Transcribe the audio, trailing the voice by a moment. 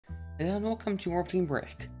and welcome to Orbiting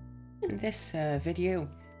Brick. In this video,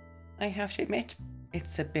 I have to admit,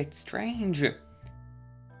 it's a bit strange.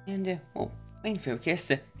 And, well, main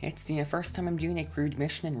focus, it's the first time I'm doing a crewed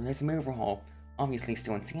mission in Realism Overhaul. Obviously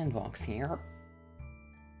still in Sandbox here.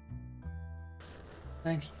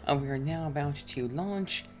 But we are now about to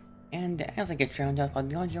launch, and as I get drowned out by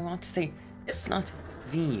the audio, I want to say, this is not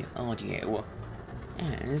the audio.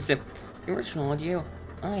 As the original audio,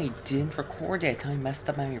 I didn't record it. I messed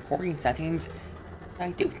up my recording settings.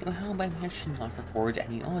 I don't know how I managed to not record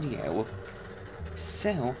any audio.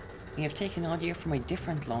 So, we have taken audio from a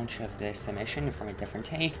different launch of this mission, from a different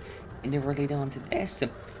take, and then relayed on to this,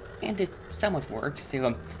 and it somewhat works.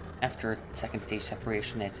 So, after second stage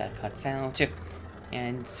separation, it cuts out.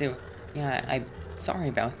 And so, yeah, I'm sorry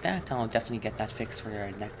about that. I'll definitely get that fixed for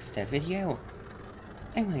the next video.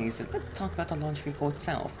 Anyways, let's talk about the launch vehicle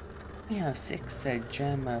itself. We have 6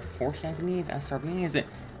 Gem 40, I believe, SRBs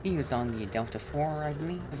used on the Delta 4, I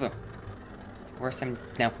believe. Of course, I'm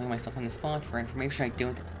now putting myself on the spot for information I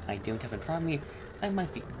don't have in front of me. I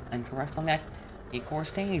might be incorrect on that. The core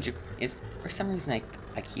stage is, for some reason,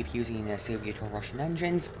 I keep using Soviet or Russian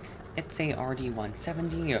engines. It's a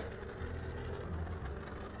RD-170.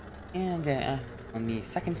 And on the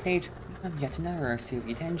second stage, we have yet another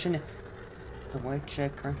Soviet engine, which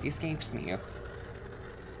currently escapes me.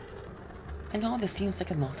 And all this seems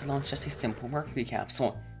like a lot to launch just a simple Mercury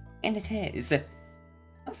capsule, and it is.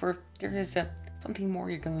 However, there is something more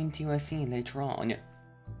you're going to see later on.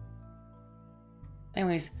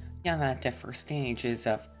 Anyways, yeah, that first stage is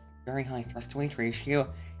a very high thrust-to-weight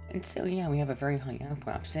ratio, and so yeah, we have a very high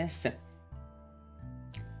apoapsis.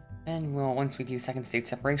 And well, once we do second stage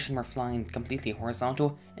separation, we're flying completely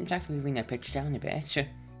horizontal. In fact, we're even pitched down a bit.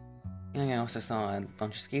 And I also saw a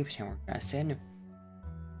launch escape tower press in.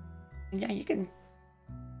 Yeah, you can.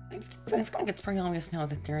 I think it's pretty obvious now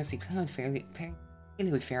that there is a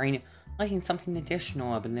payload fairing lighting something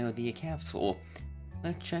additional below the capsule,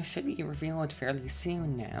 which should be revealed fairly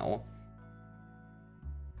soon now.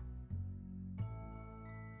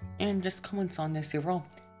 And just comments on this overall.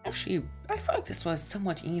 Actually, I felt like this was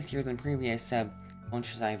somewhat easier than previous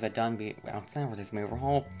launches I've done outside of this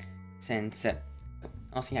overhaul, since.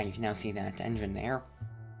 Also, yeah, you can now see that engine there.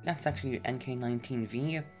 That's actually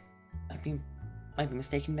NK-19V. Might be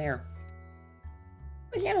mistaken there.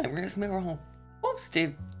 But yeah, Realism Overhaul.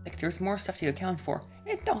 There's more stuff to account for.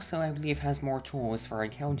 It also, I believe, has more tools for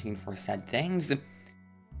accounting for said things.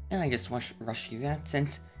 And I just rushed through that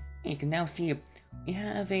since you can now see we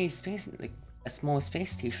have a small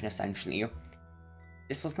space station essentially.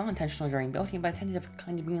 This was not intentional during building, but it ended up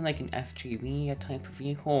kind of being like an FGV type of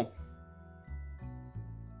vehicle.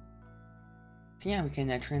 So yeah, we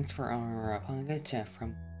can transfer our pilot from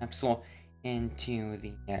the capsule into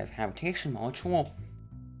the habitation module,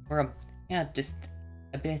 where yeah, just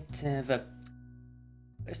a bit of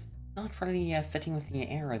it's not really fitting with the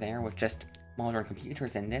era there, with just modern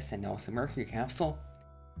computers in this, and also Mercury capsule.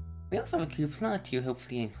 We also have a cupola to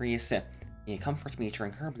hopefully increase the comfort meter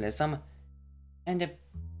in Kerbalism, and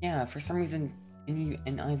yeah, for some reason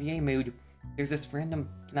in IVA mode, there's this random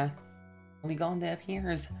black polygon that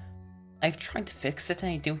appears. I've tried to fix it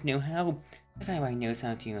and I don't know how. If anybody knows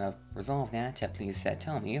how to resolve that, please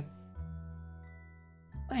tell me.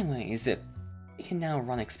 Anyways, we can now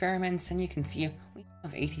run experiments, and you can see we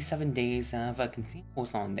have 87 days of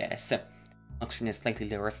consumables on this. Oxygen is slightly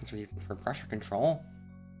lower since we're using for pressure control.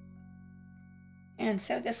 And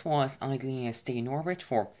so this was idly stay in orbit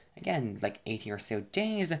for, again, like 80 or so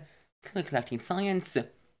days, still collecting science.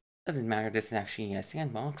 Doesn't matter, this is actually a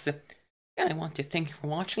sandbox. And I want to thank you for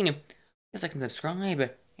watching. Please like and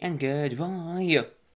subscribe, and goodbye.